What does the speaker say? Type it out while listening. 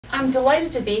I'm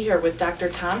delighted to be here with Dr.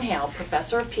 Tom Hale,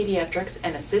 Professor of Pediatrics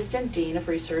and Assistant Dean of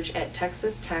Research at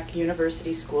Texas Tech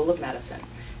University School of Medicine.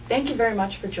 Thank you very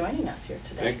much for joining us here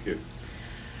today. Thank you.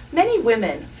 Many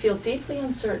women feel deeply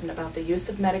uncertain about the use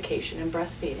of medication in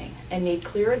breastfeeding and need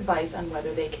clear advice on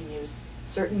whether they can use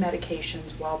certain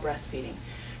medications while breastfeeding.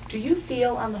 Do you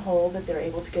feel, on the whole, that they're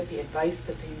able to get the advice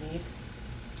that they need?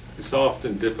 It's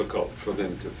often difficult for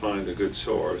them to find a good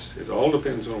source. It all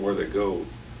depends on where they go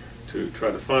to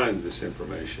try to find this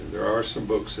information. There are some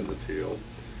books in the field,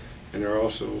 and there are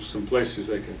also some places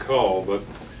they can call, but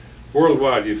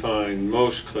worldwide you find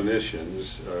most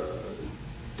clinicians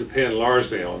depend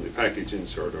largely on the package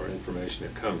insert or information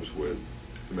that comes with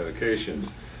the medications,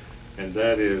 and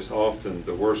that is often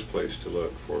the worst place to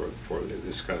look for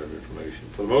this kind of information.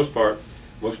 For the most part,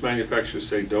 most manufacturers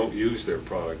say don't use their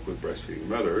product with breastfeeding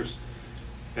mothers,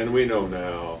 and we know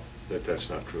now that that's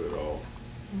not true at all.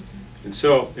 And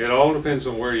so it all depends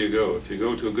on where you go. If you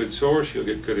go to a good source, you'll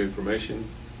get good information.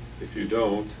 If you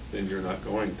don't, then you're not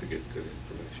going to get good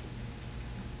information.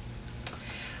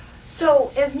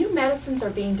 So, as new medicines are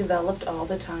being developed all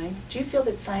the time, do you feel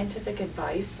that scientific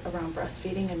advice around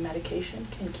breastfeeding and medication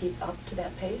can keep up to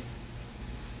that pace?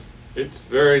 It's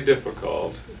very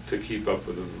difficult to keep up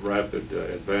with the rapid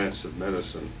advance of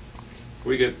medicine.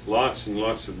 We get lots and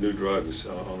lots of new drugs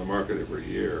on the market every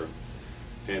year,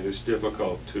 and it's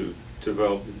difficult to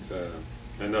develop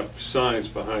enough science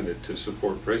behind it to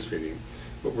support breastfeeding.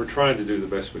 But we're trying to do the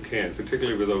best we can,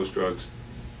 particularly with those drugs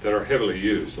that are heavily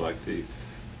used, like the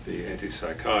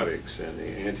antipsychotics and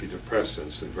the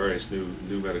antidepressants and various new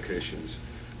medications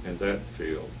in that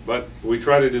field. But we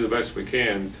try to do the best we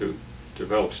can to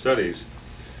develop studies,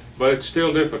 but it's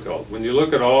still difficult. When you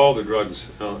look at all the drugs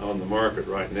on the market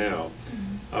right now,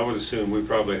 I would assume we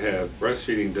probably have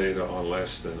breastfeeding data on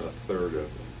less than a third of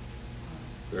them.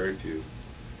 Very few.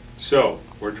 So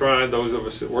we're trying, those of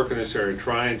us that work in this area,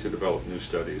 trying to develop new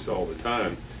studies all the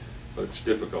time, but it's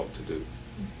difficult to do.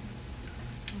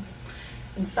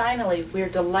 And finally, we're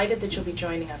delighted that you'll be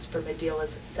joining us for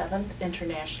Medila's 7th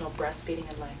International Breastfeeding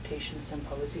and Lactation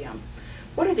Symposium.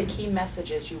 What are the key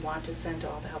messages you want to send to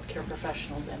all the healthcare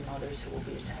professionals and mothers who will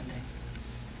be attending?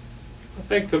 I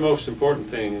think the most important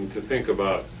thing to think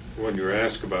about when you're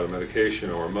asked about a medication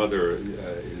or a mother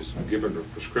is given a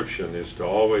prescription is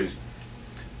to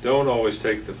don't always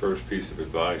take the first piece of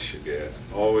advice you get.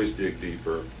 Always dig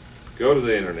deeper. Go to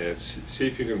the internet, see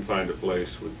if you can find a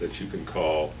place that you can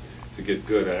call to get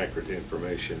good, accurate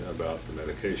information about the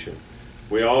medication.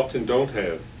 We often don't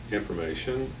have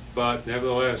information, but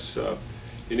nevertheless,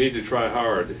 you need to try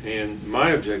hard. And my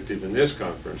objective in this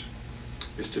conference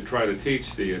is to try to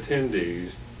teach the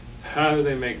attendees how do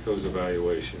they make those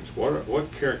evaluations.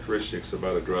 What characteristics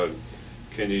about a drug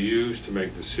can you use to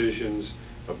make decisions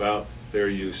about their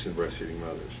use in breastfeeding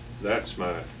mothers? That's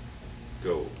my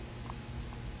goal.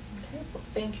 Okay, well,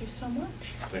 thank you so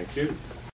much. Thank you.